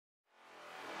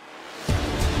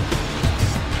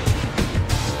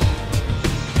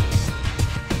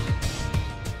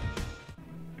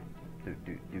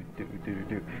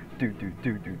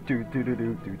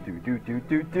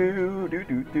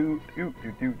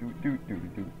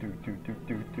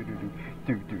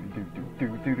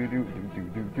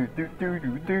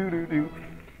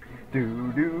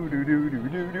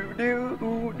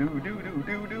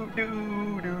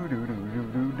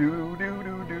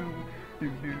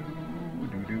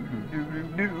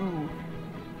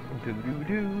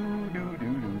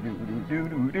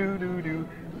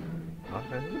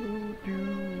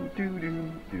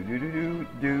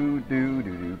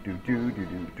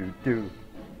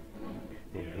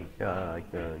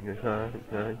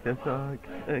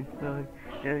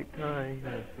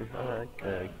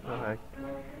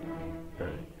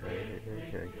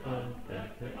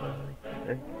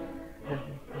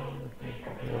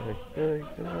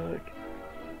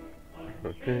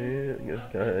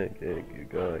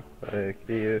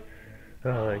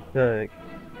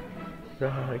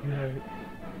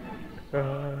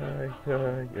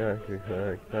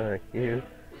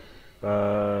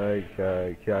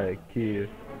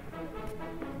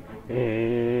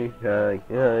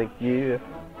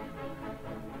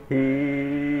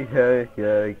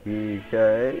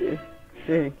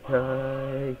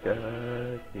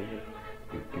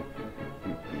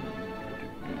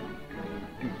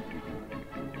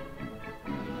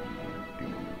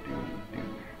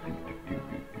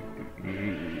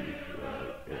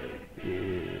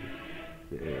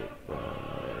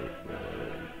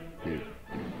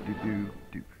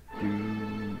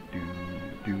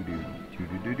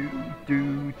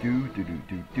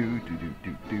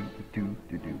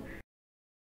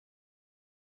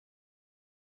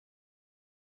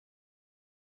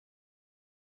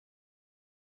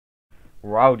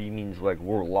Rowdy means like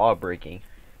we're law breaking.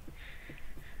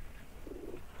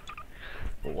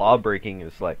 Law breaking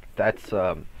is like that's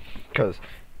because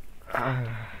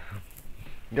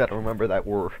you gotta remember that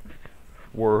we're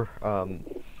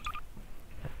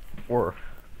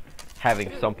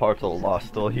having some parts of the law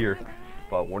still here,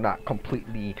 but we're not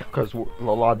completely, because the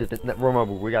law didn't.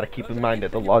 Remember, we gotta keep in mind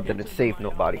that the law didn't save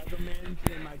nobody.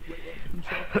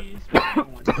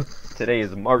 Today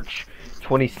is March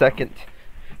 22nd.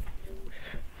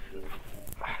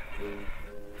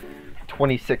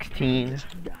 2016,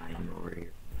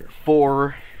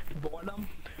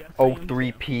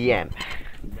 4:03 p.m.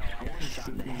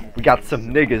 We got some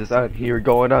niggas out here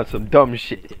going on some dumb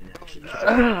shit.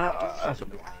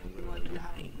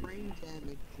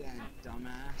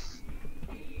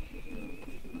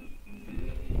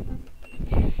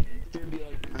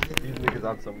 These niggas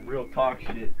on some real talk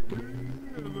shit.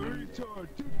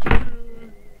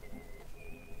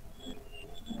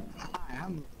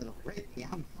 I'm a little Ricky,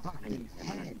 I'm fucking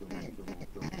head.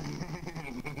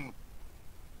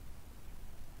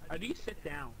 How do you sit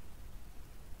down?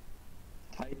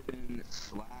 Type in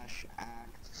 /act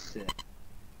sit.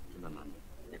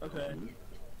 Okay.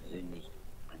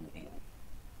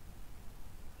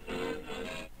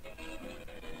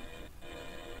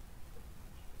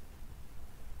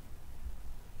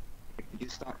 Could you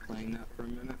stop playing that for a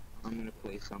minute? I'm gonna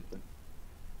play something.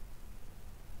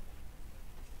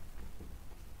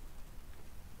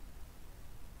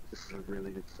 This is a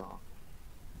really good song.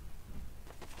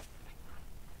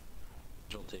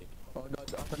 Oh, no,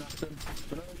 it's up and after him.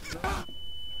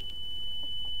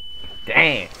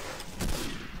 Damn.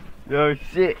 Yo,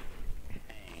 shit.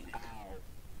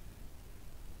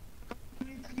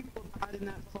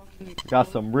 Got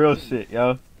some real shit,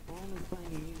 yo. We're only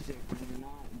playing music when we're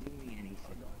not doing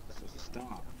anything. So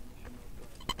stop.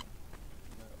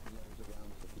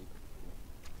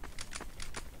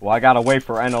 Well, I gotta wait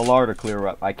for NLR to clear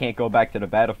up. I can't go back to the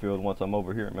battlefield once I'm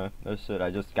over here, man. This shit, I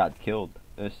just got killed.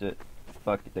 This shit.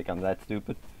 Fuck, you think I'm that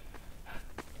stupid?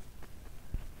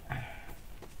 I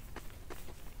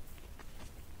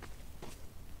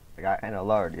got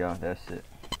NLR, yo. That's it.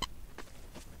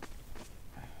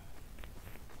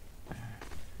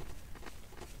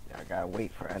 Yeah, I gotta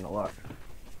wait for NLR.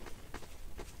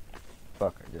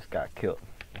 Fuck, I just got killed.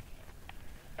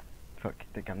 Fuck, you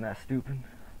think I'm that stupid?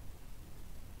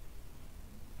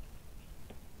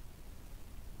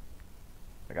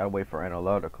 I gotta wait for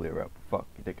NLR to clear up. Fuck,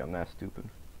 you think I'm that stupid?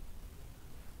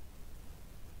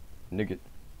 Niggas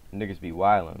be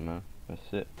wildin', man.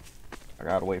 That's it. I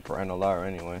gotta wait for NLR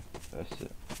anyway. That's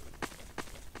it.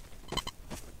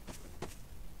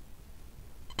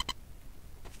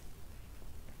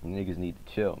 Niggas need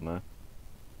to chill, man.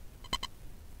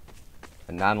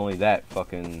 And not only that,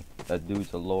 fucking, that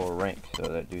dude's a lower rank, so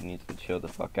that dude needs to chill the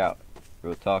fuck out.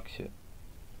 Real talk shit.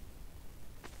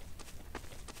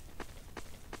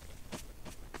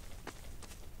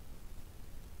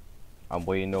 I'm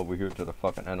waiting over here till the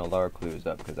fucking NLR clears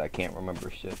up, because I can't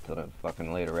remember shit till the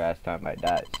fucking later ass time I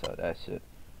died, so that shit.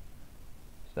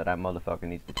 So that motherfucker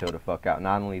needs to chill the fuck out.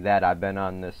 Not only that, I've been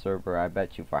on this server, I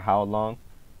bet you for how long?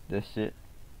 This shit.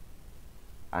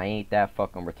 I ain't that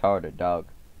fucking retarded, dog.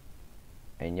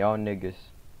 And y'all niggas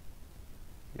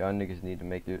need to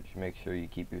make sure you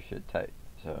keep your shit tight.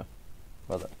 So,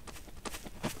 hold up.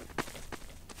 What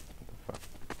the fuck?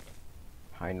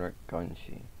 Hein-Reich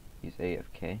Gunshi. He's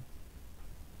AFK.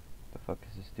 What the fuck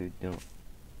is this dude doing?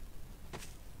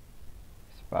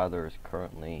 His father is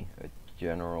currently a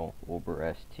General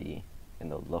Ober ST in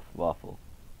the Luftwaffe.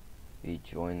 He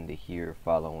joined the Heer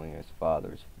following his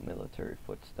father's military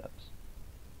footsteps.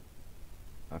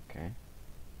 Okay.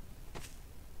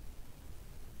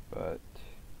 But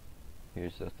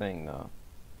here's the thing though.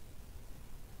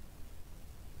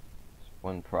 There's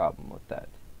one problem with that.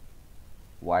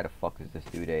 Why the fuck is this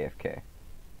dude AFK?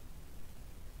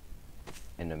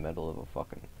 In the middle of a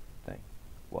fucking thing.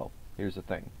 Well, here's the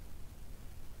thing.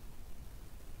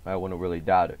 I wouldn't really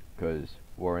doubt it, because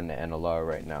we're in the NLR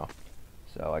right now.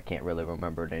 So I can't really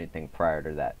remember anything prior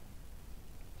to that.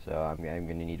 So I'm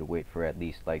gonna need to wait for at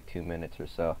least like 2 minutes or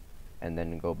so, and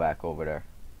then go back over there.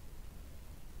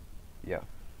 Yeah.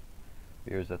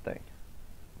 Here's the thing.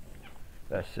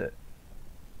 That's it.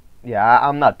 Yeah,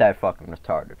 I'm not that fucking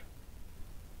retarded.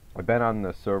 I've been on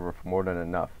the server for more than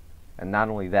enough. And not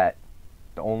only that,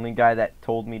 the only guy that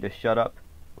told me to shut up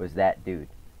was that dude.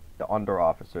 The under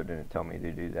officer didn't tell me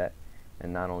to do that.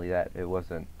 And not only that, it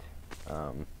wasn't,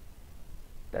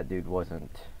 that dude wasn't,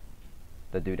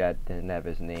 the dude that didn't have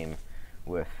his name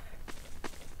with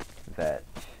that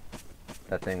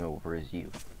thing over his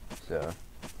U. So,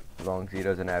 as long as he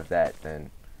doesn't have that, then,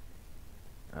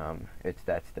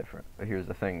 that's different. But here's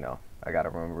the thing though, I gotta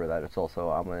remember that it's also,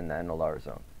 I'm in the NLR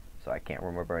zone. So I can't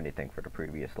remember anything for the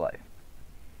previous life.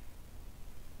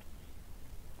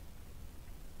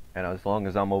 And as long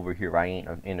as I'm over here, I ain't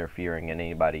interfering in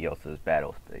anybody else's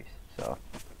battle space. So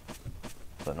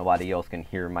nobody else can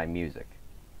hear my music.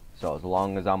 So as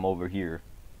long as I'm over here,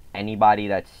 anybody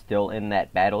that's still in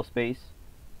that battle space,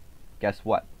 guess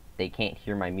what? They can't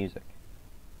hear my music.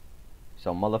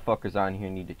 So motherfuckers on here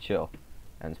need to chill.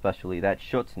 And especially that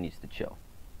Schutz needs to chill.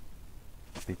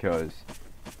 Because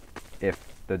if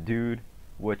the dude,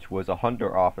 which was a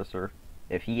hunter officer,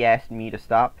 if he asked me to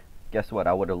stop, guess what?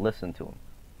 I would have listened to him.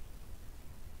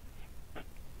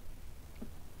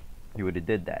 He would have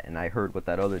did that, and I heard what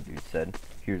that other dude said.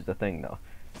 Here's the thing though,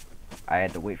 I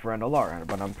had to wait for NLR,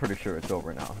 but I'm pretty sure it's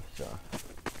over now, so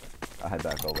I'll head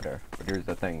back over there. But here's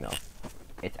the thing though,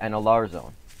 it's NLR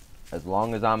zone. As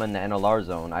long as I'm in the NLR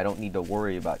zone, I don't need to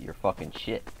worry about your fucking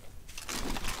shit.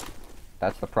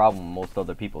 That's the problem with most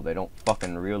other people. They don't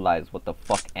fucking realize what the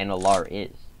fuck NLR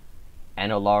is.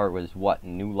 NLR was what?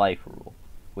 New life rule.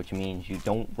 Which means you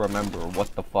don't remember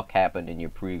what the fuck happened in your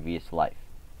previous life.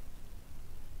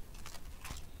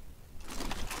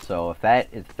 So if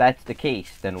that's the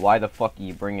case, then why the fuck are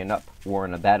you bringing up we're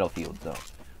in a battlefield zone?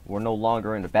 We're no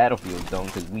longer in the battlefield zone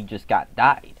because we just got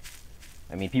died.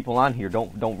 I mean, people on here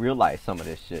don't realize some of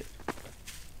this shit.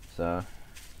 So,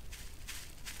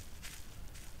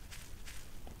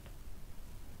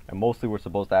 and mostly we're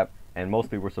supposed to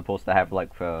have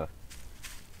like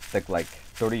like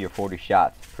 30 or 40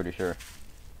 shots, pretty sure.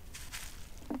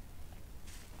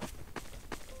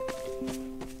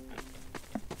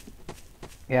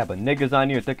 Yeah, but niggas on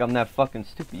here think I'm that fucking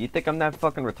stupid. You think I'm that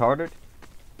fucking retarded?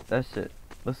 That shit.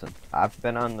 Listen, I've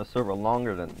been on the server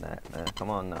longer than that, man. Come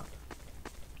on now.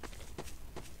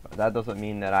 But that doesn't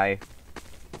mean that I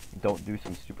don't do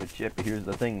some stupid shit. But here's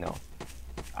the thing, though.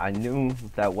 I knew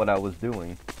that what I was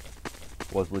doing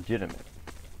was legitimate.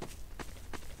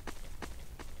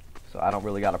 So I don't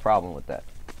really got a problem with that.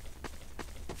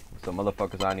 So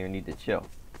motherfuckers on here need to chill.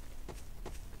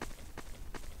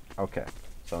 Okay.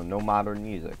 So no modern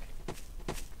music.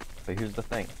 But here's the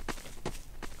thing.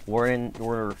 We're in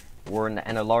the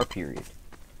NLR period.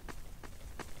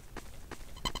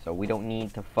 So we don't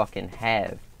need to fucking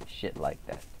have shit like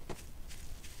that.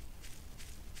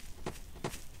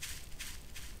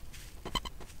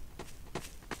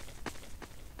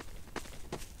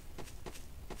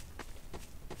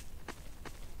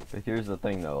 But here's the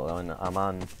thing though, I'm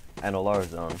on NLR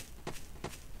zone.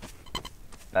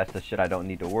 That's the shit I don't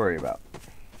need to worry about.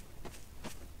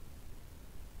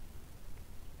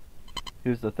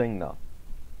 Here's the thing though.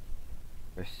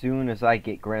 As soon as I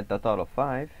get Grand Theft Auto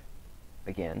 5,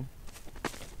 again,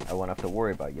 I won't have to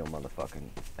worry about your motherfucking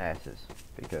asses.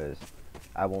 Because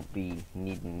I won't be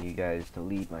needing you guys to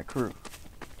lead my crew.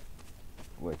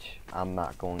 Which I'm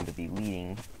not going to be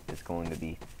leading. It's going to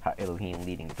be Haile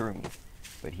leading through me.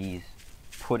 but he's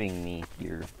putting me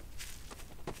here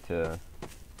to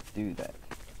do that,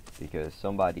 because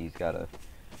somebody's gotta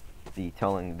be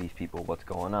telling these people what's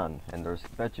going on, and I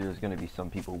bet you there's gonna be some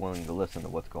people willing to listen to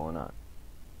what's going on.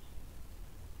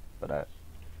 But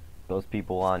those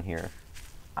people on here,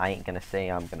 I ain't gonna say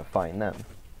I'm gonna find them.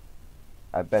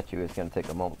 I bet you it's gonna take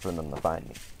a moment for them to find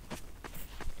me.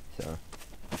 So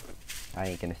I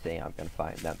ain't gonna say I'm gonna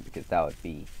find them, because that would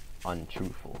be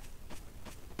untruthful.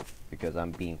 Because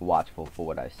I'm being watchful for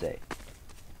what I say.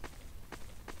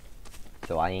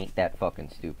 So I ain't that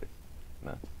fucking stupid,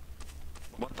 man.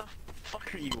 What the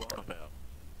fuck are you on about?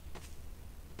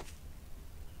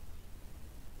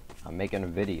 I'm making a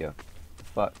video.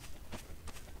 Fuck.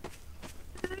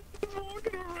 He's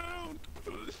walking around.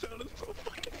 It sounded so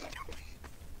fucking stupid.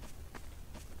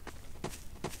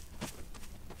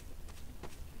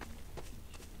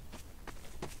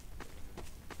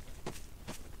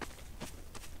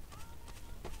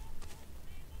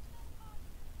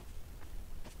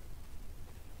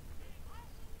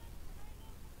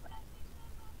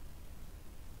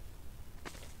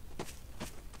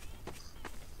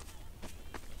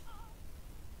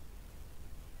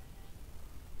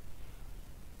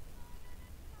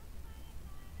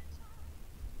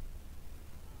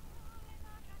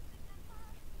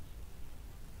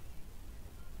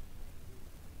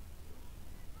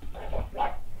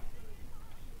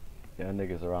 Yeah,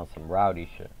 niggas are on some rowdy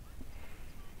shit.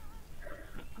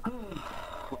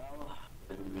 Well,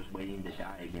 I'm just waiting to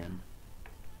die again.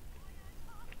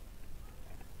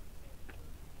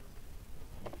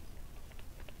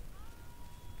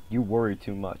 You worry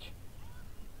too much.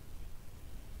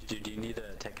 Dude, do you need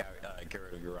to take out, get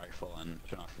rid of your rifle and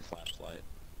turn off your flashlight?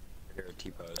 Or your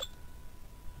T-pose.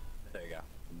 There you go.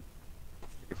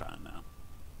 You're fine now.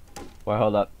 Well,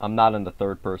 hold up. I'm not in the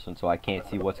third person, so I can't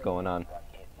see what's going on.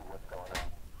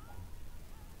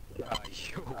 You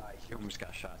almost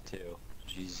got shot too.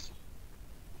 Jeez.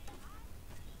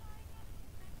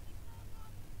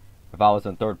 If I was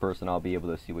in third person, I'll be able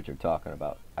to see what you're talking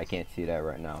about. I can't see that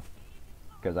right now,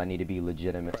 because I need to be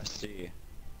legitimate. Press C.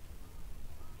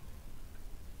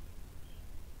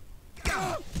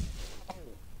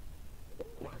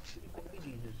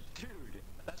 Dude,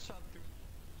 that shot through.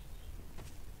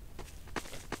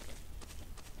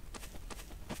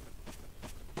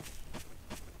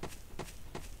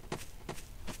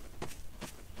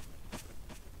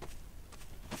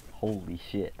 Holy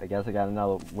shit. I guess I got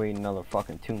wait another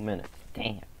fucking 2 minutes.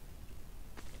 Damn.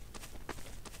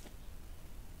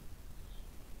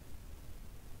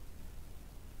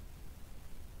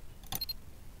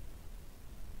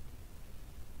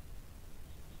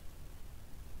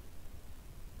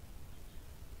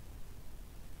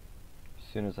 As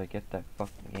soon as I get that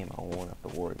fucking game, I won't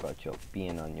have to worry about you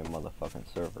being on your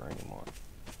motherfucking server anymore.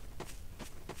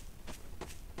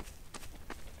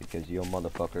 Because your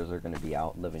motherfuckers are gonna be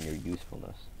outliving your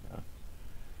usefulness. You know?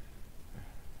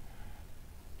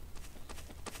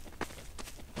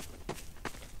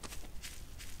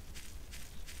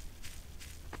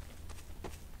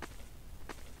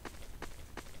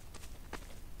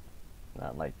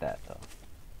 Not like that though.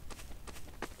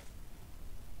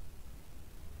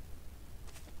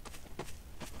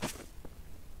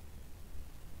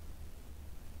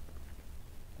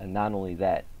 And not only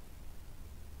that,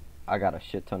 I got a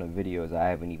shit ton of videos I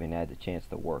haven't even had the chance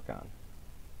to work on.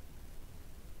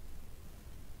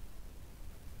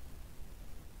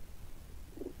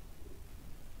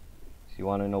 So you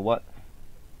wanna know what?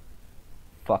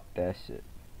 Fuck that shit.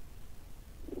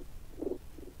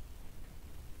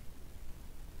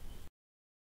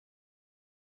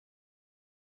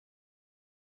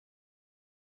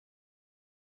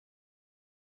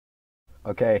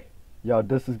 Okay, yo,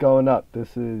 this is going up.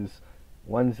 This is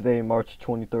Wednesday, March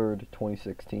 23rd,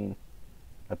 2016.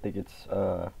 I think it's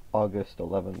August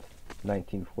 11th,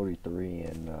 1943,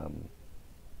 and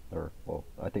well,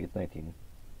 I think it's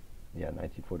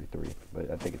 1943,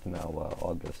 but I think it's now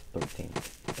August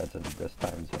 13th. That's in this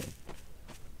time zone.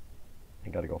 I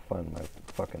gotta go find my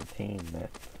fucking team, man.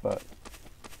 Fuck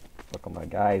are my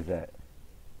guys at?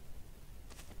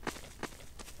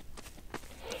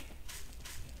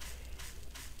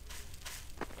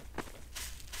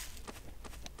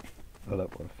 Hold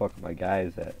up, where the fuck are my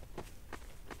guys at?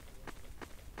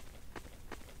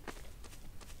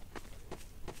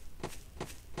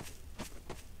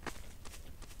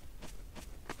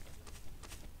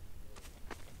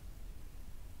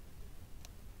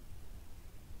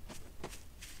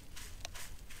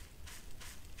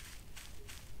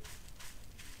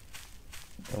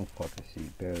 Don't fucking see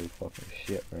barely fucking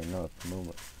shit right now at the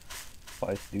moment. If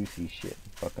I do see shit,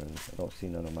 fucking, I don't see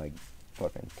none of my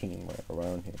fucking team right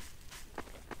around here.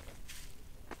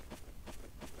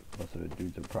 Most of the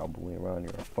dudes are probably around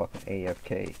here are fucking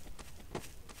AFK.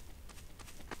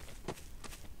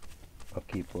 I'll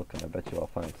keep looking, I bet you I'll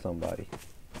find somebody.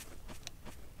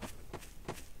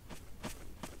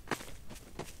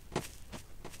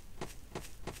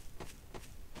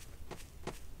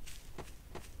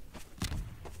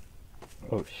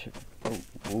 Oh shit. Oh,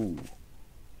 ooh.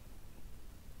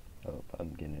 Oh,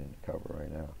 I'm getting in the cover right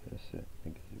now. This shit, I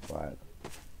think it's wild.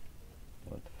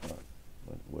 What the fuck?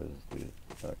 What is this dude?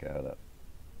 Okay, hold up.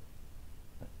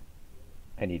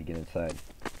 I need to get inside.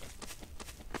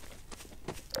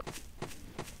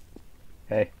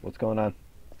 Hey, what's going on?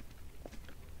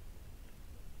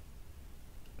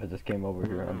 I just came over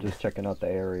here. I'm just checking out the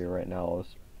area right now. I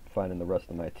was finding the rest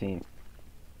of my team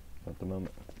at the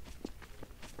moment.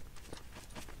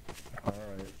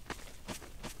 Alright.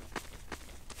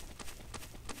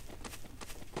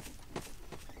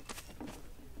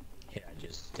 Yeah,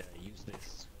 just use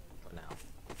this for now.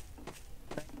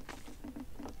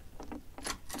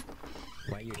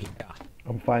 Why are you here?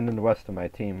 I'm finding the rest of my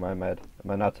team, my mad.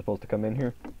 Am I not supposed to come in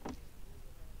here?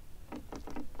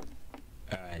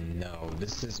 No,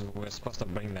 we're supposed to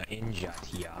bring the injured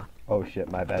here. Oh shit,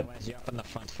 my bad. Otherwise you're up in the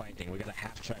front fighting. We got a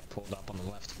half track pulled up on the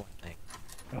left flank.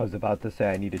 I was about to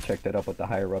say I need to check that up with the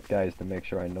higher up guys to make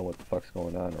sure I know what the fuck's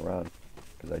going on around.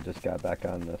 Because I just got back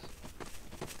on this.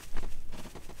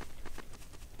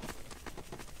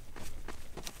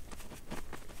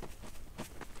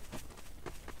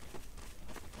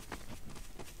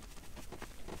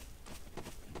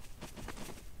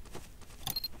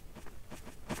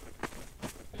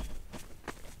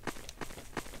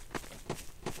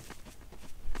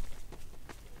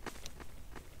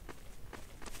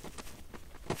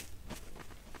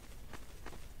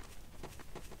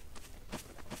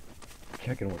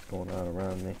 Checking what's going on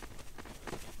around me.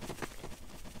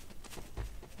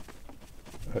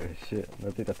 Oh shit, I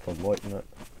think that's the lieutenant.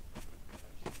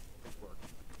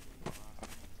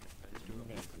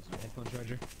 Headphone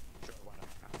charger? Sure, why not?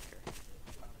 I don't care.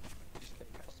 Just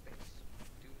get cut space.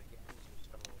 Do it again.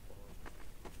 Just go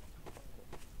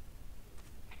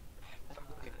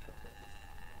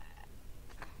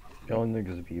forward. Y'all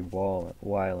niggas be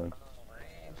wildin'.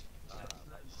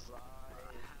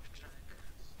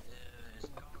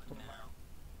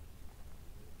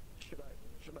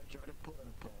 Should I try to pull it?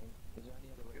 Is there any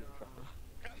other way to try?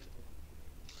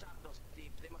 Shot those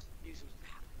deep. They must use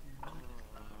I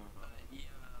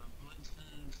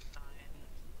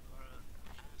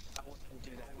wouldn't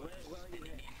do that. Well, you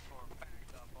need for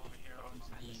backup over here on the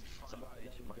front.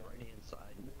 My right hand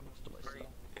side. Most of my stuff.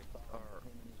 Or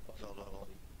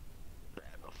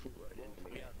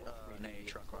We got an A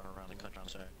truck running around the country,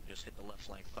 so just hit the left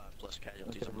flank, 5+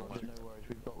 casualties on the way. no worries.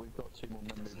 We've got 2 more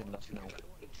members in us now. Roddy,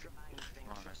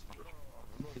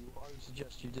 what I would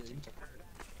suggest you do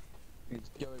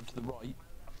is go over to the right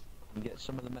and get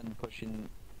some of the men pushing.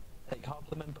 Take half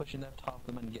the men pushing left, half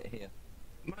the men get here.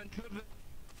 Man,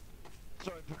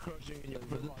 sorry for crushing in your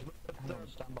Hang on,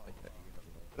 stand by.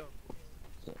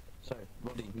 So,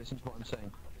 Roddy, listen to what I'm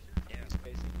saying. Yeah, it's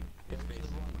basically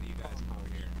what you guys over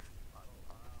here.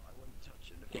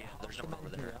 Yeah, there's no over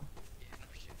there.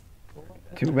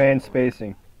 Two-man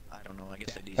spacing. I don't know, I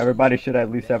guess they Everybody should at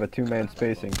least have a two-man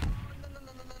spacing.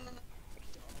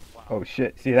 Oh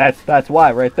shit, see that's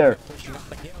why right there.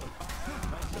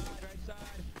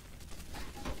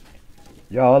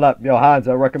 Yo, hold up. Yo, Hans,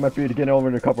 I recommend for you to get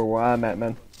over to cover where I'm at,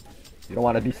 man. You don't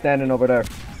want to be standing over there.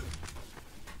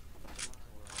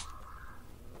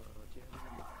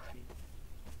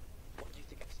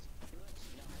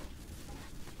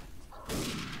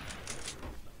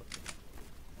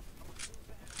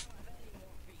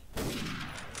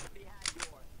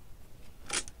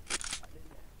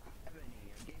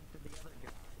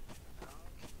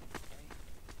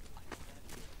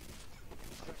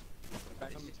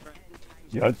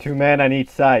 Yo, 2 men on each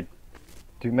side.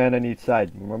 2 men on each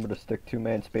side. Remember to stick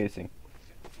 2-man spacing.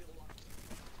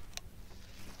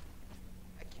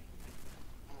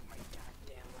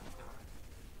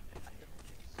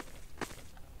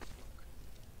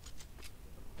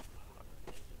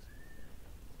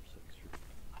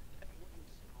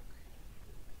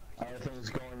 Everything's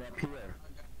going up here.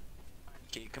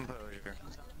 Keep composure.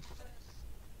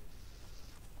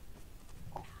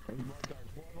 Right guys,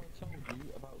 what have I told you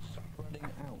about spreading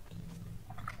out?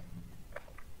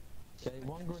 Okay,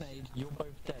 1 grenade, you're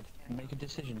both dead. Make a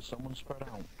decision, someone spread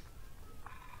out.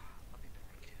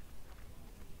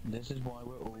 This is why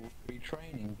we're all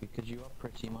retraining, because you are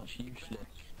pretty much useless.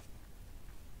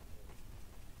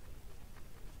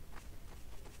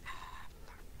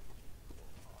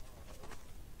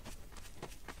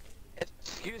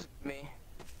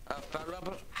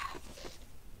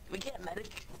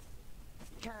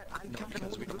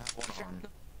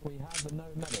 have no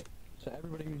medic. So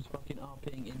everybody who's fucking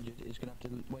RPing injured is gonna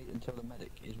have to wait until the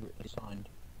medic is assigned.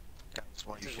 That's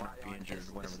why you should not be injured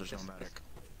whenever there's no medic.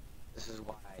 This is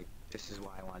why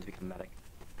I wanted to become medic.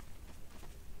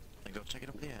 Then go check it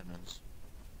up the admins.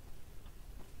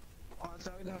 Oh,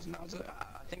 so I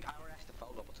think I would ask the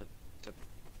phone level to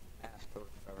ask or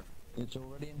whatever. It's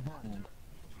already in hand.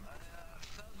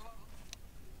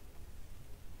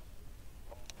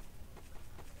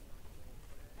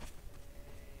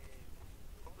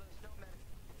 Oh, there's no medic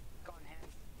on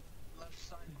hand. Left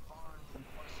side barn from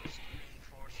forces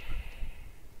reinforcement.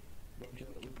 Roger,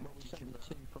 we sent the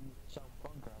two from South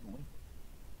Bunker, haven't we?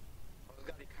 Well, we've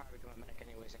got to be car become a medic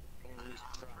anyways. And we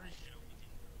try.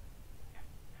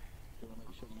 Do you want to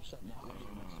make sure you send that audio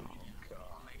message?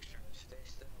 I'll make sure to stay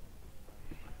still.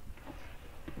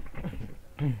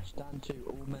 Stand 2,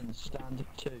 all men, stand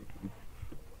 2. On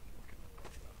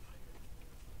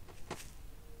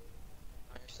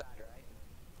your side, right?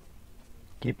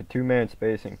 Keep a 2-man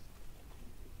spacing.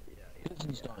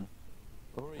 Liechtenstein,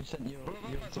 I've already sent you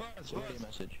your audio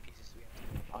message.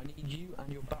 I need you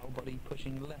and your battle buddy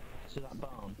pushing left to that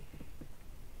barn.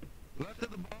 Left of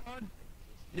the barn?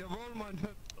 Jawohl, mein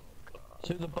Herr.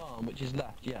 To the barn, which is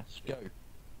left, yes, go.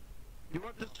 You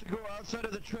want us to go outside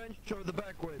of the trench or the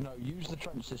back way? No, use the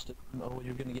trench system or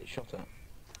you're going to get shot at.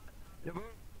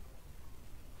 Jawohl.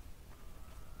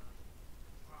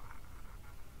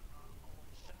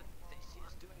 They see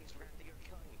us doing this, we're gonna think you're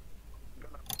killing me.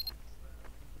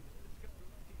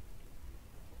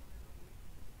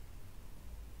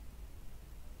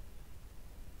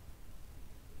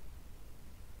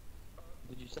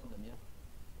 Did you send them, yeah?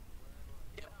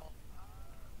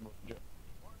 Roger.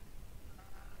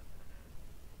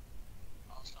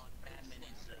 Also, admin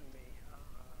is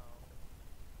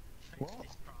What? wait,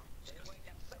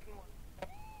 that second one.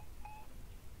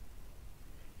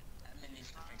 Admin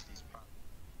needs to fix these problems.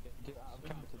 Do it out of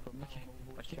character from now on,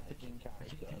 all voice chat is in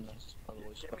character unless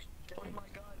otherwise Give me specified. my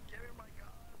gun, give me my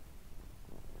gun.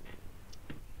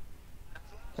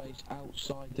 Face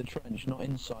outside the trench, not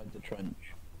inside the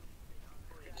trench.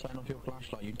 Turn off your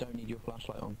flashlight, you don't need your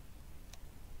flashlight on.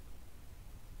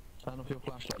 Turn off your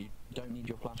flashlight, you don't need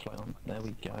your flashlight on. There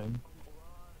we go.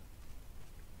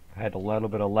 I had a little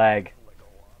bit of lag.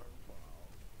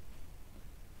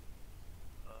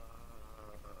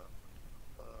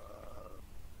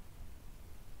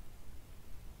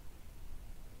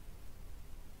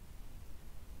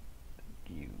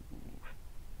 You.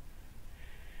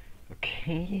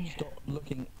 Okay. Stop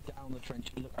looking down the trench,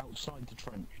 look outside the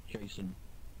trench, Jason.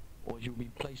 Or you'll be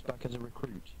placed back as a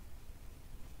recruit.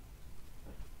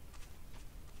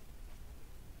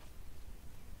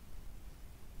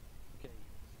 Okay,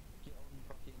 get on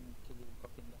fucking to the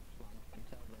fucking left flank and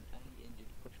tell them any injured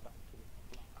push back to the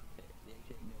black pit,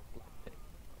 the 88mm black pit.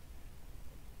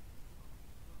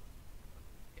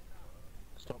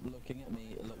 Stop looking at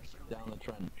me, look down the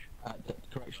trench.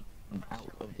 Correction, out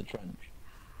of the trench.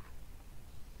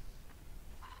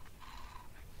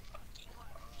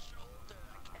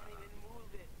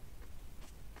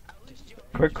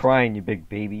 Quit crying, you big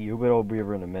baby. You'll be over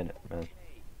here in a minute, man.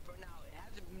 For now, it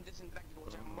hasn't been disinfected,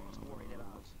 which I'm most worried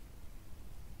about.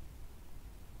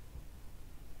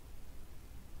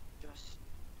 Just...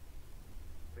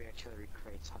 artillery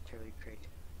crates, artillery crate.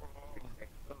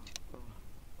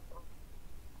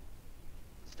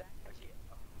 Stand here.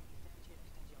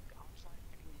 I'm sorry,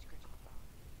 picking these crates up.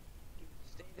 Dude,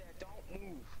 stay there, don't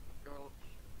move. Girl.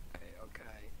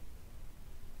 Okay.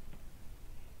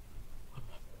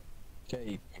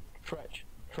 Okay, trench,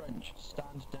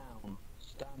 stand down,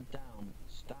 stand down,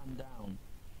 stand down.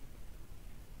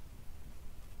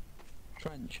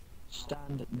 Trench,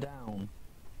 stand down.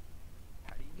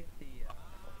 How do you get the,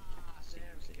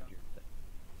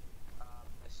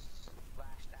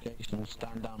 Jason,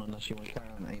 stand down unless you want to carry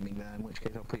on aiming there, in which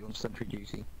case I'll put you on sentry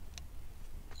duty.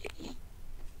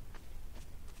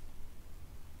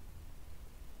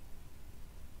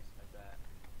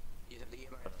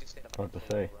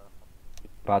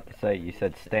 About to say, you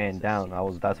said stand down.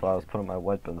 That's why I was putting my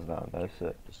weapons down. That's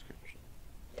it.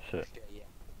 Shit.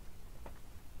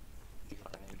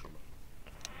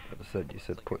 I said, you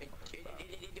said put. It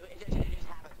just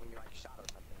happens when you're like shot or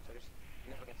something, so just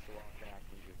never against the wall, back,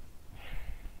 injured.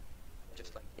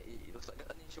 Just like, it looks like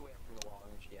an inch away from the wall,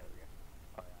 an inch, yeah, there we go.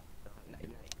 Oh yeah,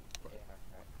 night, yeah,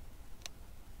 alright.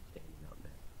 Standing up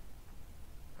there.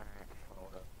 Alright,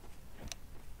 hold up.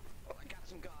 Oh, I got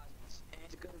some guns, and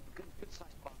it's a good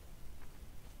size bomb.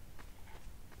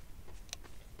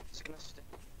 It's gonna stick.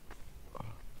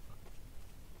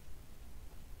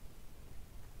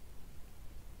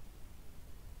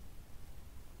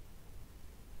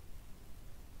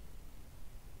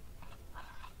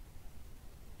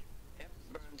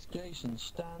 Jason,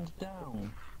 stand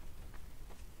down.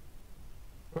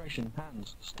 Correction,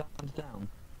 hands, stand down.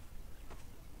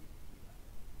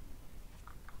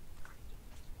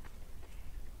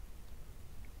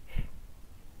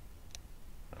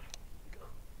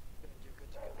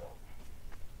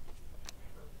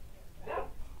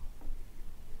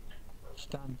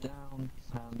 Stand down,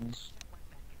 hands.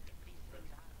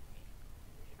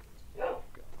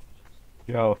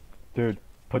 Yo, dude,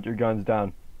 put your guns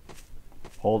down.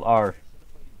 Hold R.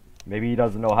 Maybe he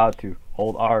doesn't know how to.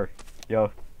 Hold R.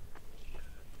 Yo.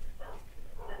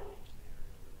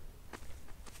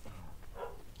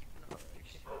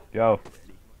 Yo.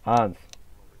 Hans.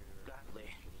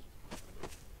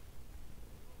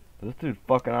 Is this dude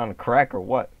fucking on a crack or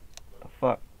what? The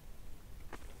fuck?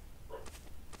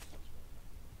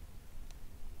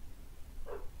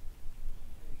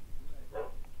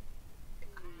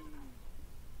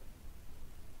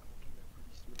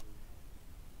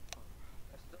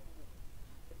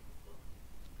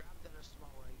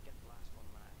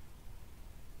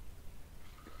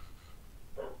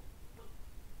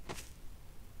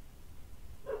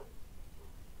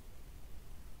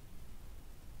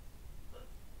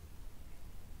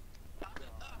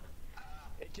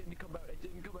 It didn't come out, it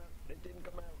didn't come out, it didn't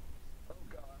come out. Oh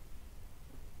god.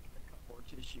 I got more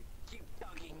tissue. Keep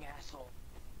tugging, asshole.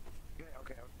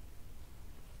 Okay.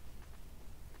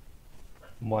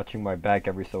 I'm watching my back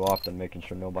every so often, making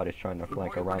sure nobody's trying to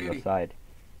flank around the side.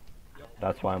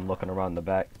 That's why I'm looking around the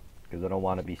back, because I don't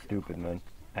want to be stupid, man.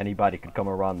 Anybody could come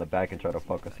around the back and try to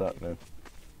fuck us up, man.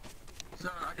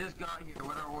 Sir, I just got here.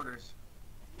 What are orders?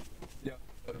 Yo,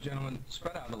 gentlemen,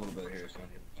 spread out a little bit here, so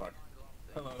talk.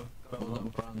 Hello. Hello,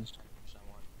 friends.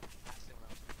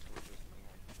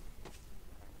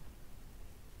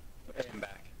 Hey, I'm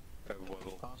back.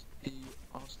 Wiggle. Ask the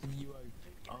UO,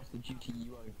 ask the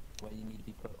GTUO where you need to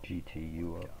be put.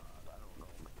 GTUO.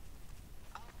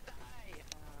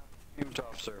 Unit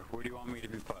officer, where do you want me to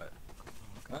be put?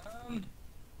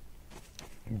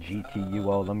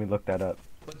 GTUO, let me look that up.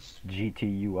 Let's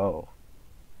GTUO.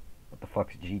 What the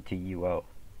fuck's GTUO?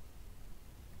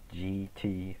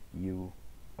 GTUO.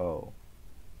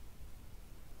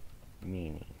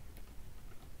 Meaning.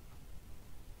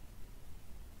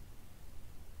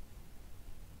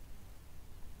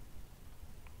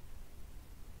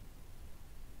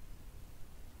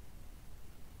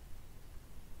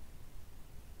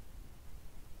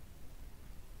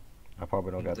 I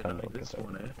probably don't got time to look at this that.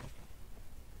 one, eh?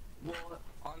 Well,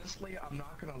 honestly, I'm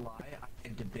not gonna lie. I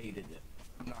debated it.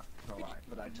 I'm not gonna lie,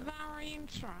 but I took. Very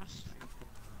interesting.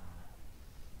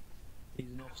 He's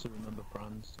an officer, remember,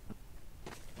 Franz.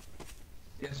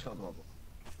 Yes, Field Level.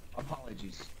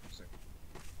 Apologies, sir.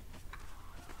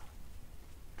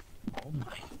 Oh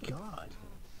my god.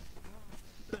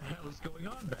 What the hell is going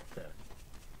on back there?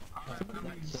 Somebody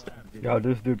being stabbed. Yo,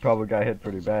 this dude probably got hit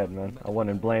pretty bad, man. I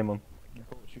wouldn't blame him.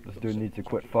 This dude needs to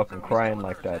quit fucking crying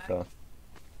like that, though.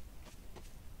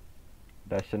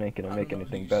 That shit ain't gonna make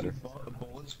anything better.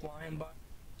 Bullets flying by?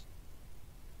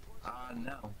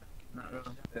 No. Not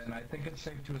really. Then I think it's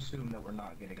safe to assume that we're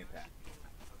not getting attacked.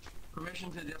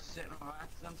 Permission to just sit and relax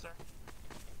then, sir?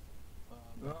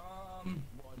 What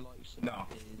I'd like to No,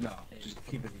 is no, a just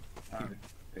keep it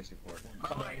basic word.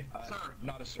 Alright, sir.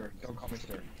 Not a sir. Don't call me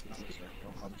sir. Not a sir.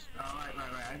 Don't call me sir.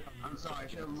 Right. I'm sorry. I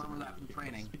should remember that from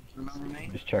training. Remember me?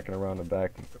 Just checking around the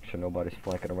back, make sure nobody's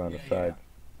flanking around the side.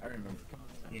 I remember.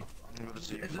 Is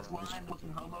this line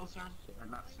looking homo, sir? Or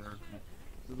not, sir?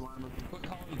 Is this line looking... Quit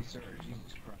calling me sir.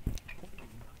 Jesus Christ.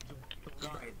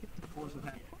 Sorry. Force of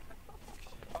habit.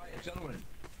 Alright, gentlemen.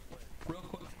 Real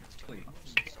quickly.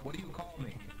 What do you call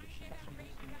me?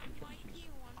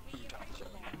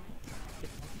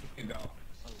 Here you go.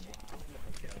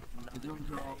 You're doing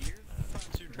girl.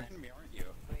 You're training me, aren't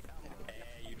you?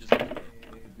 Hey, you just...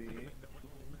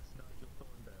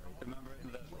 Remember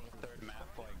the third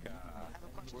map, like,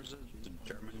 what was it? The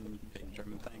German, big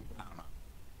German thing? I don't know.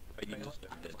 But you just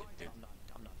did it, dude.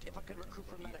 If I could recruit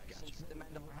for medics, since the men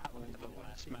don't have them, The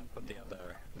last map, but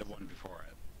the one before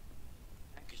it.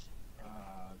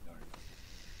 Darn.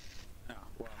 Oh,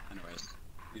 well, anyways,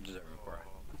 you deserve it for it.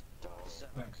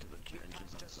 Thanks.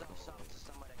 just to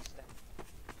some extent.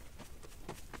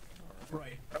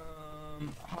 Right.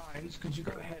 Hines, could you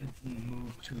go ahead and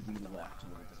move to the left a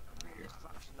little bit over here?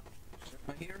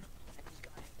 Right here?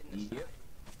 Yep.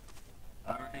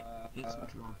 Alright.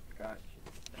 Got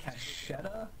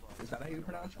Cachetta? Is that how you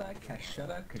pronounce that?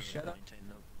 Cachetta? Cachetta?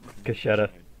 Cachetta.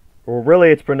 Well, really,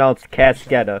 it's pronounced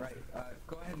Cascetta. Right.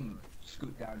 Go ahead and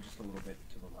scoot down just a little bit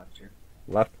to the left here.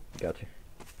 Left? Gotcha.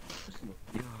 Just a little.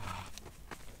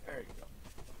 There you go.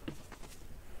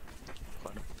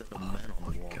 The man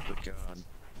on the wall.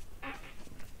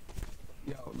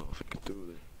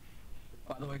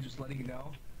 just letting you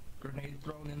know. Grenade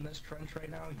thrown in this trench right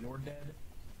now. You're dead.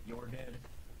 You're dead.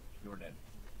 You're dead.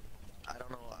 I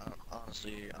don't know,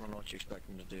 honestly, I don't know what you expect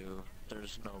them to do.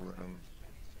 There's no room.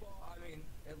 Well, I mean,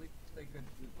 at least they could,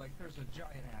 like, there's a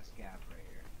giant-ass gap right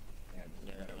here. And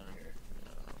Yeah. right over here.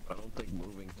 I don't think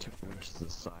moving too much to the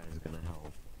side is gonna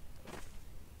help.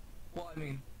 Well, I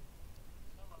mean,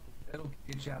 it'll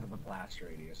get you out of the blast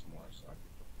radius more, so.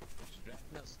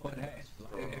 But hey,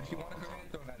 if you want to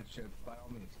grenade thrown at it, shit, by all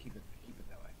means, keep it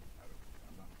that way.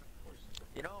 I'm not forcing it.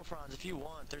 You know, Franz, if you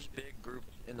want, there's a big group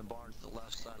in the barn to the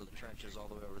left side of the trenches all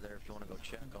the way over there if you want to go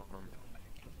check on them.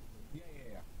 Yeah.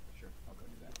 Sure, I'll go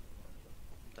do that.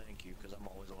 Thank you, because I'm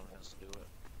always the one who has to do it.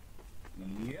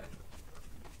 Yep.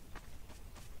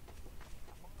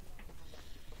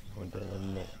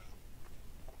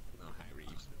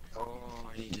 Oh,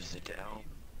 I need to sit down.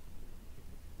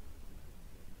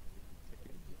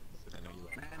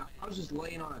 Man, I was just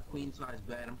laying on a queen size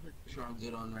bed. I'm pretty sure I'm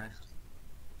good on rest.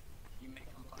 You make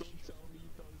them push. Don't tell me,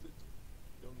 Thousand.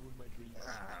 Don't ruin my dreams.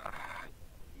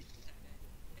 You said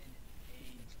it in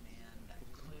age, man. That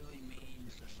clearly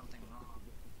means there's something wrong.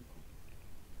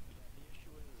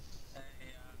 Hey,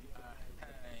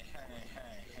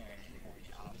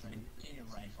 Alfred, get your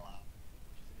rifle out.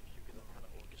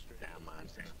 Nah, man.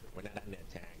 We're not on that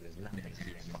tag. There's nothing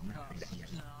here. No.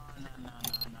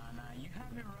 You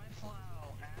have your rifle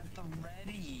out at the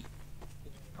ready.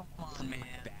 Come on, man.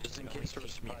 Just in case there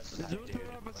was surprises. Is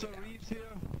Officer Reeves here?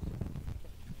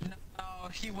 No,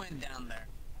 he went down there.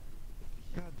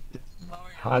 God damn. Lower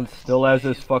your Han rifles, still has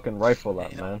his please. fucking rifle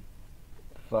up, man.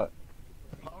 Fuck.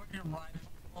 Lower your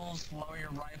rifles, lower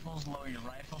your rifles, lower your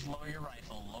rifles, lower your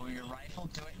rifle. Lower your rifle,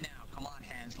 do it now. Come on,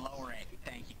 hands, lower it.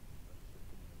 Thank you.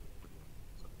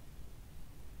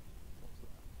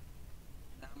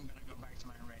 Now I'm gonna go back to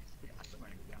my race. Yeah, I swear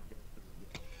to God.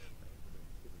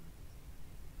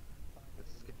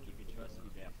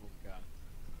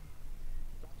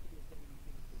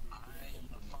 I'm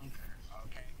the funker,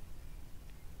 okay?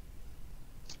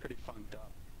 It's pretty funked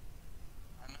up.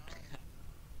 I know.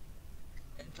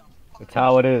 It's a That's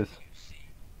how it is.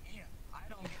 Yeah, I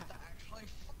don't get to actually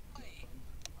fight.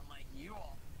 Unlike you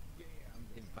all.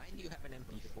 Why do you have an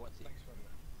MP40?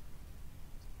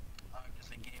 Because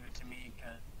they gave it to me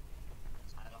because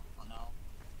I don't know.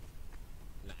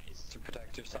 Nice. To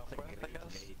protect yourself That's a with, I great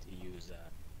guess. way to use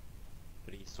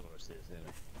resources.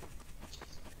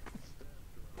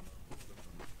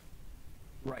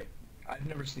 Right. I've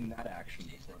never seen that action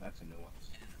before. That's a new one.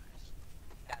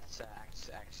 That's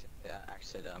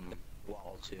exit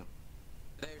wall too.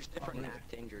 There's different really?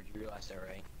 act danger. Do you realize that,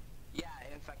 right? Yeah.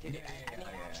 In fact, any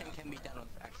action can be done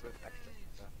with exit.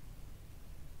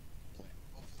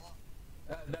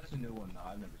 That's a new one, though.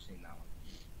 I've never seen that one.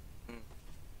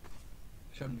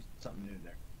 Showed me something new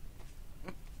there.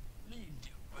 What are you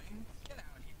doing? Get out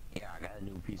here. Yeah, I got a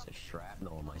new piece of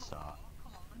shrapnel in my saw.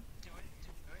 Come on, do it.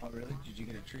 Oh, really? Did you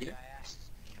get it treated? Yeah, I asked.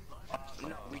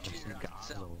 No, we treated it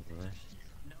ourselves.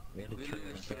 We had to We treat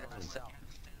literally treated it ourselves.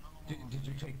 Did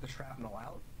you take the shrapnel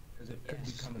out? Because it could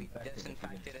become We infected if you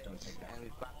disinfected it, don't take that. and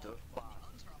we've got the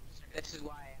box. This is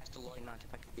why I asked Lloyd not to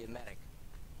be a medic.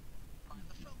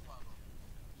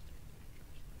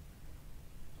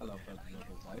 Hello, President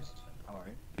Weiss. How are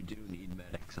you? We do need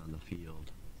medics on the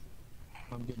field.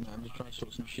 I'm good, man. I'm just trying to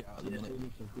sort some shit out at the minute.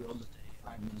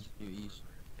 Admins, duties.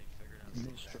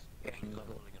 Administration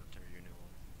level.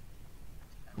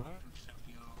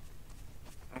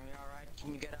 Are you alright?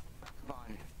 Can you get up? Come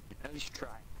on. At least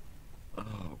try.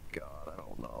 Oh god, I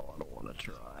don't know. I don't want to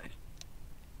try.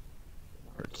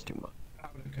 Hurts too much.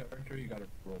 Out of character, you gotta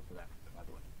roll for that, by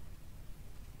the way.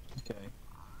 Okay.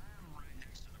 I'm right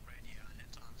next to the radio and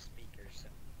it's on speaker, so...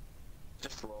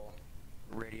 Just roll.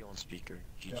 Radio and speaker.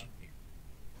 GG. Yeah.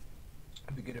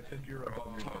 If you get a 50 or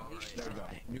above, you're good. There you go.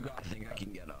 You got I think I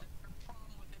can get up.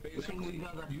 Basically,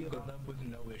 you got up with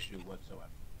no issue whatsoever.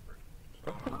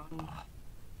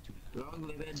 Long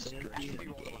live it,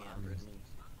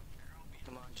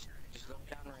 Come on, just look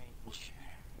down range.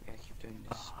 We gotta keep doing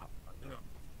this.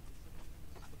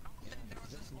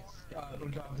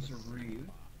 Officer Reed.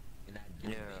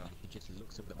 Yeah. He just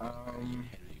looks at the popping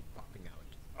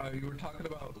out. You were talking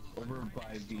about over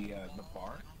by the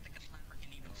bar?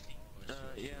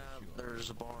 Yeah, there's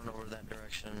a barn over that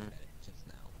direction.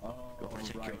 Oh, You want me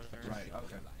to take you right, over there? right,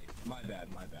 okay. My bad.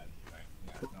 Right,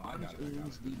 yeah, no, I got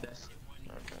it. the best.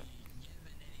 Okay.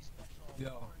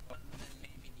 Yo,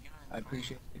 I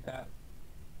appreciate that,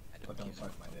 but don't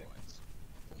suck my dick.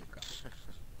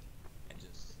 I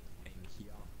just came here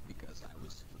because I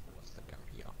was supposed to come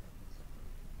here.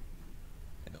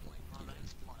 I don't like Oh, killing.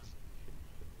 that's plus.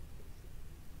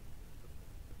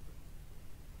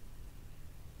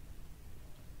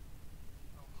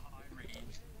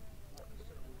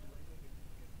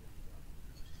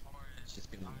 It's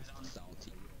just been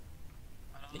salty.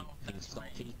 I don't know if Being that's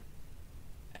salty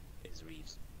is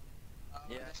Reeves.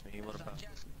 Yeah, that's me. What about?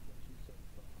 Because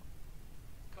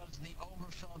the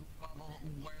overfilled bubble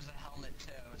wears a helmet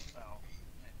too, so.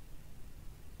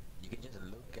 You can just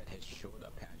look at his shoulder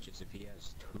patches. If he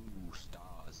has 2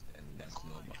 stars, then that's Oh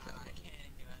my normal. god,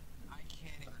 I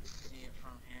can't even see it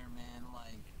from here, man.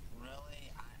 Like, really?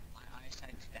 My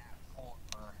eyesight's that poor.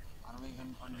 I don't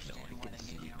even understand why they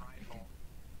gave me a rifle.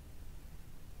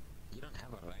 You don't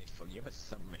have a rifle. You have a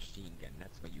submachine gun.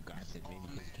 That's what you got. It maybe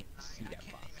you can't see that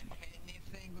I far. can't even hit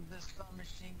anything with this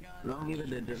submachine gun. Don't even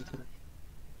did this.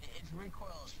 Its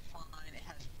recoil is fine. It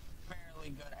has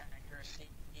fairly good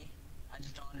accuracy. I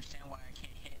just don't understand why I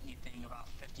can't hit anything about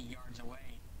 50 yards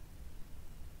away.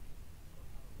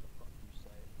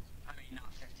 I mean,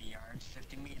 not 50 yards,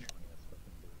 50 meters.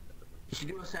 You should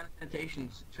do a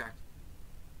sanitation check.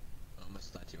 I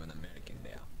almost thought you were an American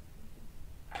there.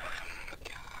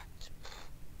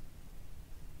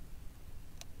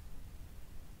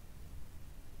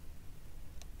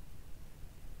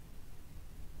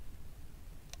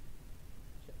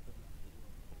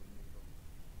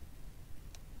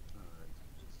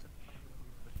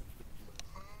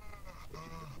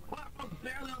 Wow, I'm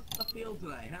barely on the field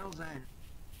today. How's that?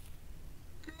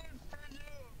 Good for you!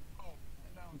 Oh, I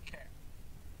don't care.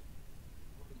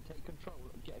 Take control,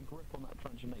 get a grip on that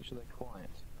trench and make sure they're quiet.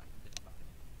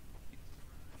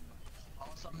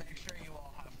 Also, make sure you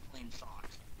all have clean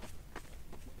socks.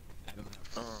 I don't have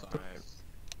socks. Alright.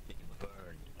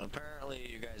 Burned. Apparently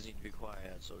you guys need to be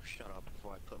quiet, so shut up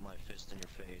before I put my fist in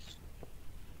your face.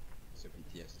 So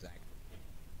PTS Zach.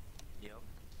 Yep,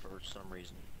 for some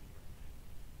reason.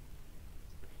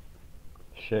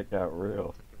 Shit got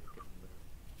real.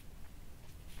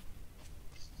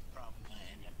 Probably gonna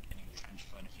end up getting trench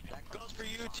foot if you don't. That goes for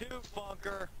you too,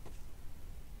 Funker!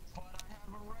 But I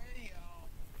have a radio.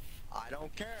 I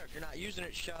don't care. If you're not using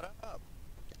it, shut up.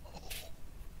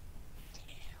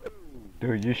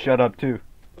 Dude, you shut up too.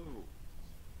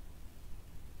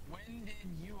 When did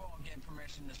you all get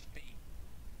permission to speak?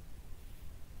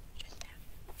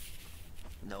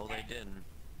 No, they didn't.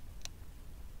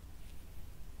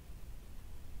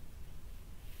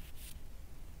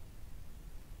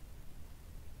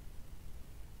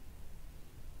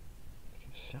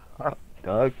 Shut up,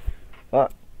 Doug.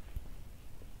 Fuck.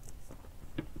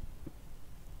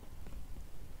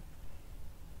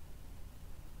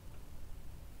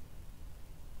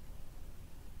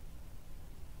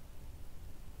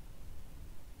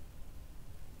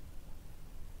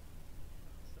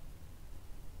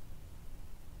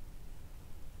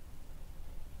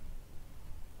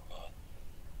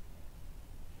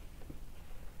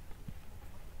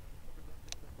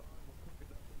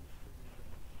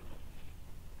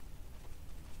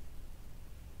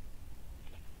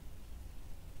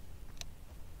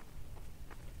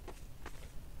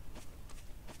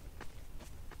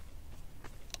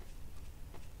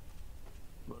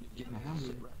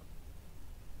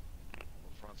 The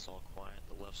front's all quiet.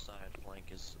 The left side flank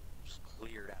is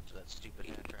cleared after that stupid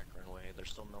half-track runway. They're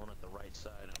still known at the right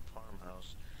side of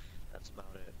Farmhouse. That's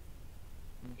about it.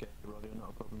 Okay, radio, not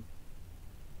a problem.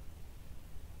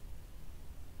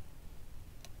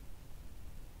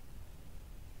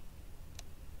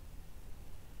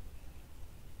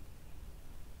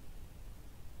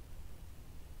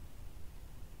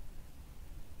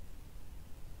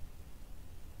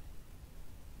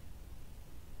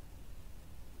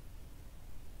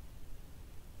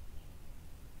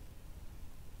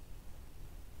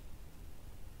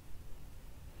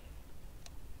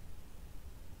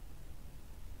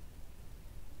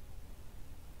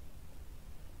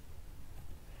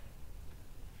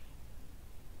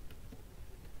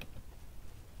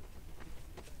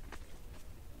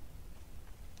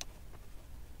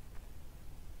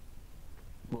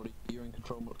 Roddy, you're in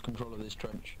control of this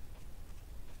trench.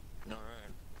 Alright.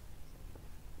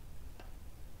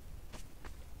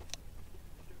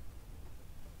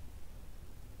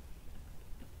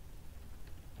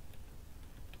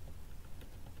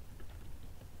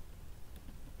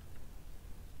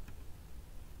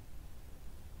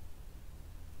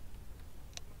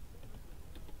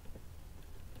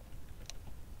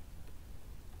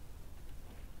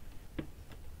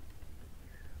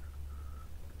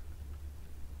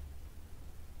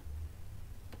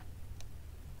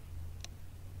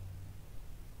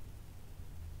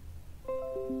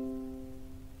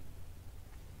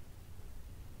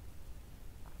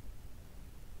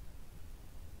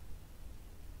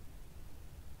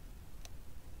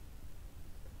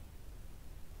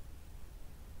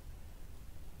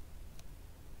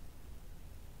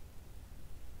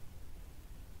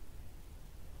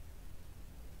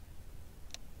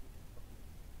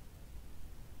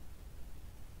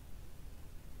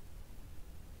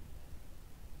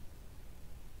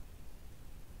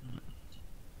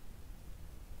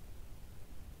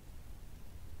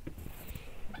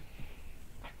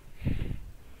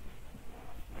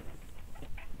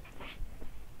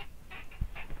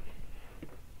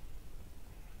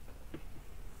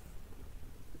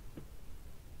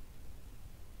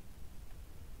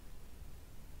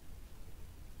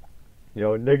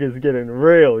 Yo, niggas getting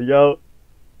real, yo.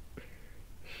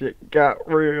 Shit got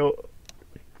real.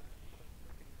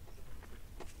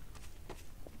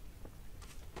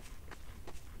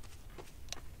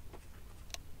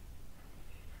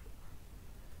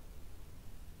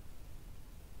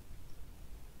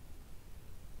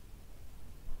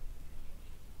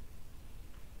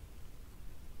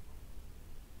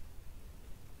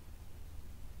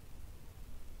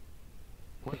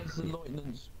 Where's the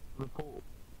lieutenant's report?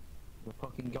 The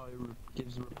fucking guy who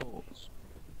gives the reports.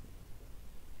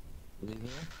 Is he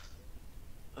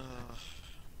here?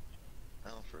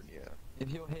 Alfred, yeah.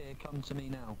 If you're here, come to me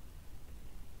now.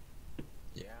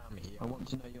 Yeah, I'm here. I want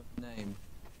to know your name.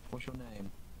 What's your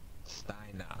name?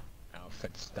 Steiner.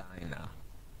 Alfred Steiner.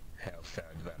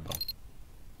 Hellfeldwebber.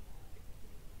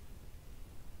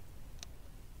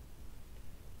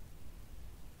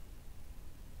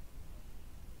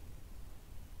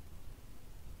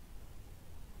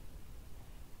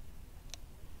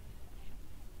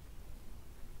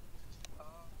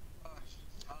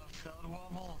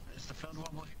 Feldwebel? Is the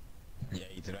Feldwebel Yeah,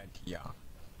 he's right here.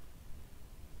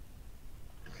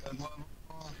 Feldwebel?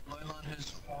 Leland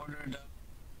has ordered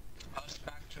us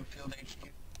back to Field HQ.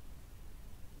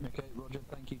 Okay, Roger,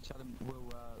 thank you. Tell him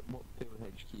what field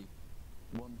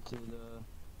HQ? One to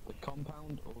the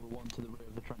compound or the one to the rear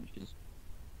of the trenches?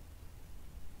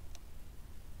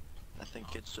 I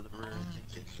think it's to the rear. I think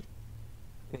it's...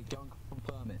 Okay, go and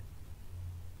confirm it.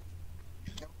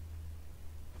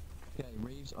 Okay,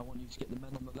 Reeves, I want you to get the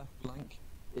men on the left flank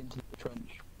into the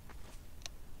trench.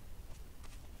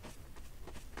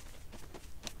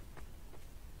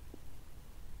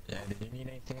 Yeah, did you need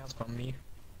anything else from me?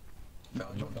 No,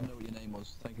 I just want to know what your name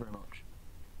was. Thank you very much.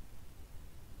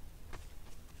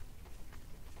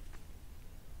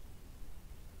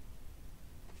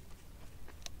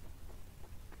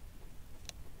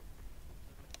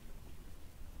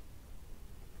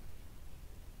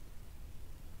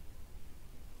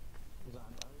 Is that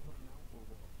an over now or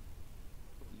what?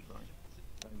 What are you trying?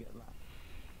 Don't get that.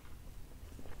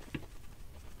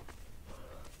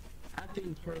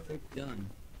 Acting perfect, done.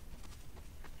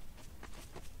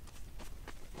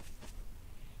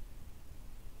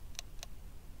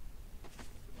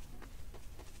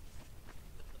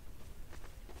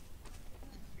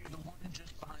 The one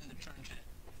just behind the trenches.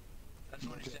 That's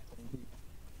what he said.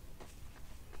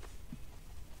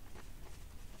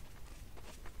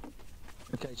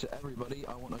 Okay, so everybody,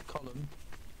 I want a column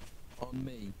on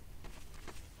me.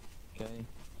 Okay,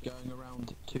 going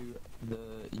around to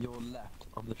your left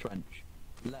of the trench.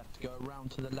 Left, go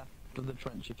around to the left of the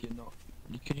trench if you're not...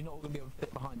 Because you're not all going to be able to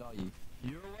fit behind, are you?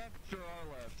 Your left or our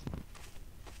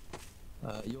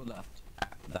left? Your left.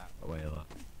 That way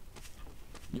left.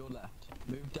 Your left.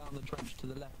 Move down the trench to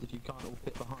the left if you can't all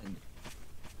fit behind.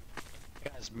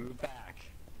 Guys, move back.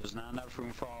 There's not enough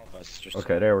room for all of us. Just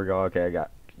Okay, there we go. Okay, I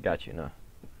got you now.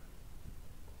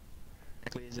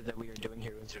 Exactly is it that we are doing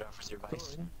here with Officer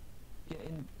Vice? Corin, get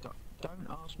in. Don't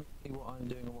ask me what I'm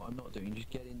doing or what I'm not doing. Just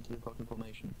get into the fucking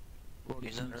formation. Roddy,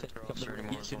 He's can not you an take up officer the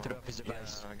anymore. Yes, Inter Officer yeah,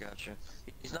 Vice. I gotcha.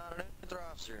 He's not an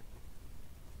officer.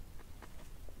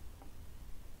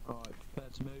 Alright, prepare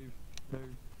to move.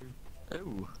 Move.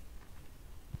 Ooh.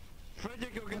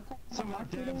 Frederick, go get some of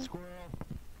that damn squirrel.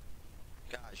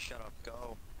 Guys, shut up.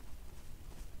 Go.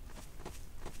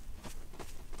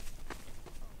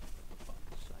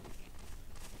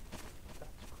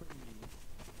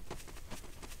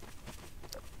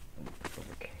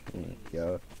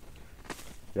 Yo,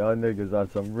 y'all niggas on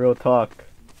some real talk.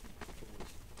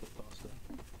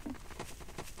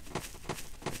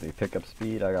 If they pick up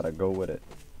speed, I gotta go with it.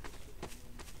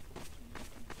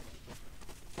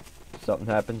 If something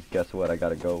happens, guess what? I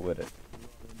gotta go with it.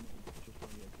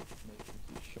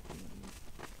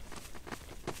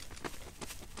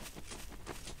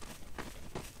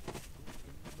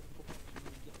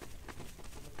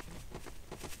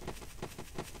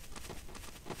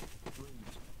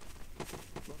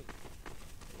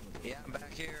 Yeah, I'm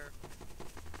back here.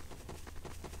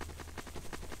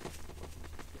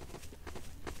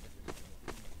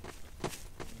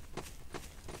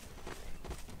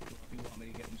 You want me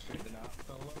to get him straightened out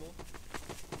a little?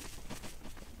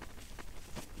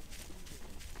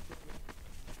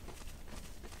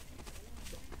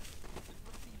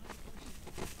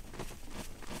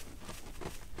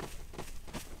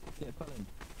 Yeah, pull him.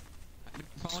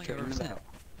 straighten him out.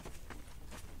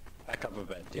 Back up a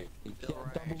bit, dude. Get a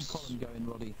double column going,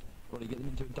 Roddy. Roddy, get them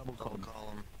into a double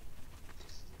column.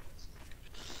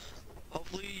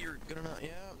 Hopefully you're gonna not. Yeah,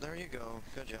 there you go.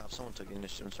 Good job. Someone took the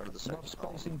initiative and started the second Enough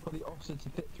column. spacing for the officer to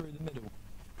fit through the middle.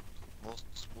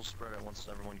 We'll spread it once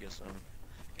everyone gets in.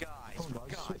 Guys, Come on, for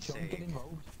guys, God's switch on, get sakes.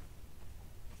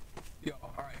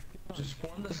 Just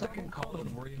form the second column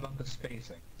and worry about the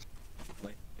spacing.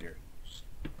 Later. Just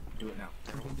do it now.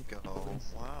 There we go.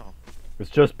 Wow. It's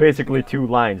just basically 2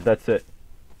 lines, that's it.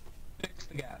 Fix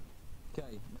the gap.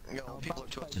 Okay. Yo, people are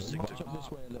too autistic. March up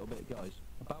this way a little bit, guys.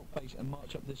 About face and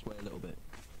march up this way a little bit.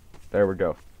 There we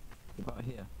go. About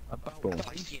here. About Boom. If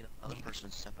I see another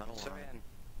person step out of line.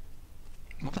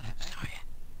 What the heck? Sorry.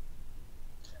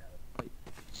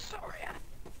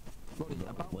 Roddy,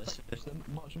 about Listen. face them,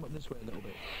 march them up this way a little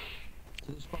bit.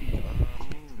 To this front.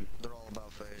 They're all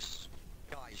about face.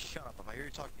 Guys, shut up. If I hear you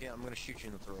talk again, I'm gonna shoot you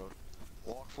in the throat.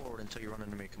 Walk forward until you run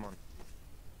into me. Come on.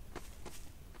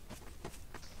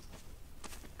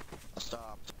 I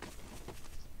stopped.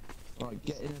 Right,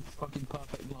 get in a fucking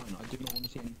perfect line. I do not want to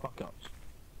see any fuck-ups.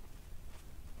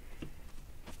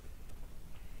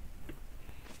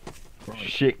 Right.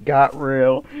 Shit got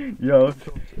real. Yo.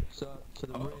 Sir, to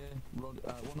the rear, one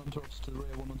on to the rear,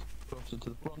 one on to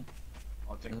the front,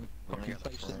 I'll take and then I fucking got the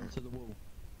face them front. to the wall.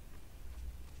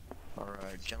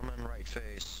 Alright, gentlemen, right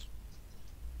face.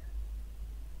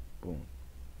 Boom.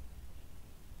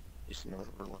 Just another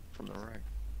left from the right.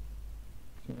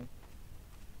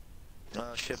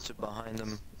 Okay. Shift it behind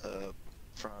them,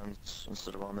 front,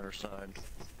 instead of on their side.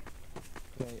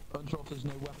 Okay, untrotters,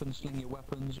 no weapons, sling your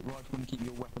weapons, riflemen, keep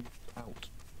your weapons out.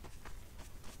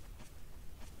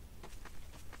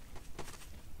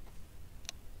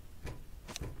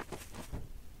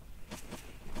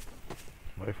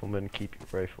 Riflemen, keep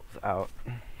your rifles out.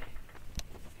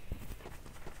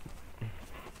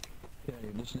 Okay,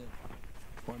 listen.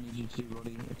 What I need you to do,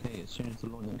 Roddy, okay, as soon as the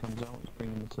lieutenant comes out,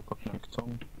 bring him to fucking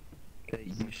Alcaton. Okay,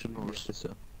 you salute the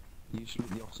officer. You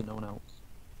salute the officer, no one else.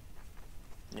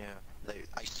 Yeah,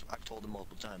 I've told them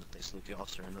multiple times if they salute the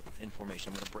officer in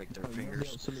information, I'm gonna break their No, nobody fingers.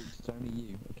 else salutes, it's only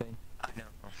you, okay? I know.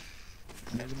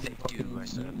 You're gonna be They fucking, do, I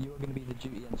said. you are going to be the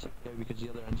duty NCO because the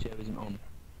other NCO isn't on.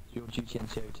 So you're duty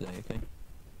NCO today, okay?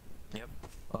 Yep.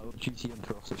 Duty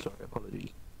under officer, sorry, apologies.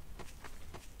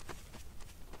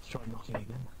 Let's try knocking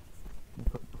again. We'll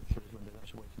put through his window, that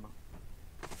should wake him up.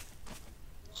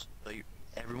 So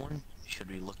everyone should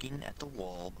be looking at the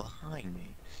wall behind me.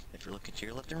 If you're looking to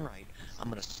your left and right, I'm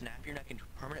gonna snap your neck into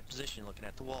a permanent position looking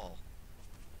at the wall.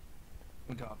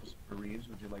 Into Officer Reeves,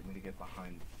 would you like me to get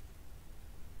behind?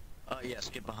 Yes,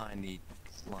 get behind the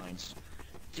lines.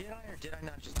 Did I or did I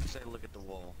not just say look at the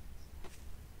wall?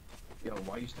 Yo,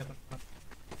 why you stepping up?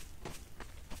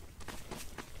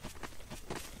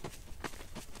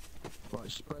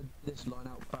 Right, spread this line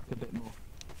out back a bit more.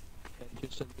 Okay,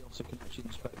 just so the officer can actually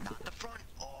inspect it. Not the front!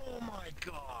 Oh my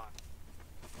god!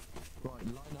 Right,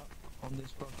 line up on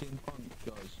this fucking front,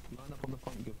 guys. Line up on the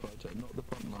front, good photo, not the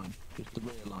front line, just the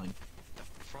rear line. The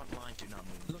front line do not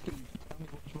move. Look at you, tell me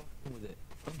what's wrong with it.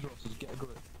 Under officers, get a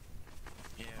grip.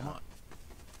 Yeah.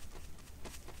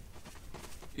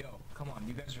 Yo, come on,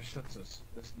 you guys are schutzes.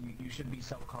 You should be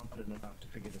self-confident enough to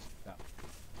figure this out.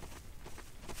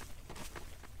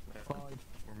 5.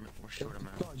 We're short of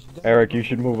man. Guys, don't- Eric, you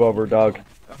should move over, dog.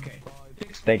 Okay, 5,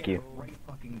 fix the Thank gap you. right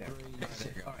fucking there. 3, Fix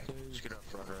it. Alright. 2, Scoot up,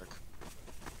 Frederick.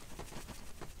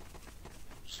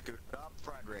 Scoot up,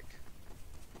 Frederick.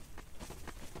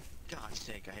 God's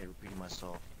sake, I hate repeating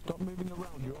myself. Stop moving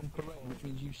around, you're on parade, which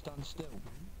means you stand still.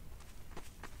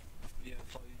 Yeah,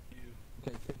 follow you.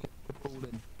 Okay, pick it, fall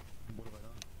in. What have I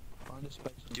done? Find a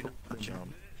space Do and not fall in.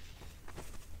 jump.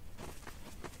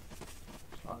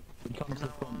 Come to the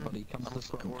front, buddy, come to the Unless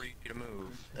I front. order you to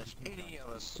move. If any of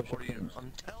us Push your order you, pins.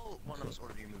 until one of us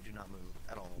order you to move, do not move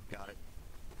at all. Got it?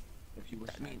 If you wish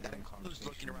That to means that enter in includes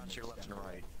looking around to your left and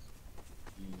right.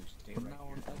 you stay From right now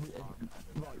here. on,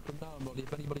 right, from now on, buddy,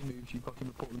 if anybody moves, you fucking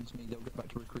report them to me, they'll get back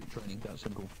to recruit training, that's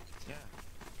simple. Yeah.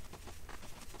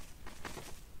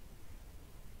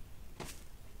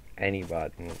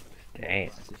 Anybody. Damn.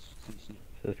 Practice, CC.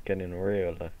 This is getting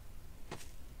real.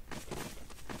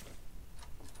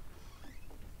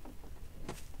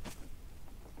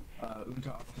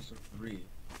 Unta Officer Reed,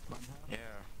 Yeah.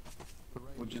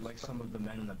 Parade would you is like some of the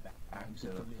men in the back to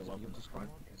fill up in the front?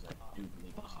 Fuck. Because I do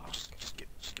believe this is Just get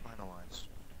behind the lines.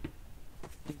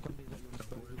 D-company is at your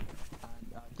disposal. And,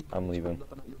 D-company I'm is leaving.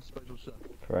 at your disposal, sir.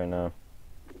 For right now.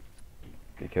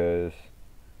 Because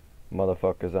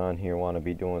motherfuckers on here want to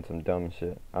be doing some dumb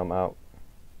shit. I'm out.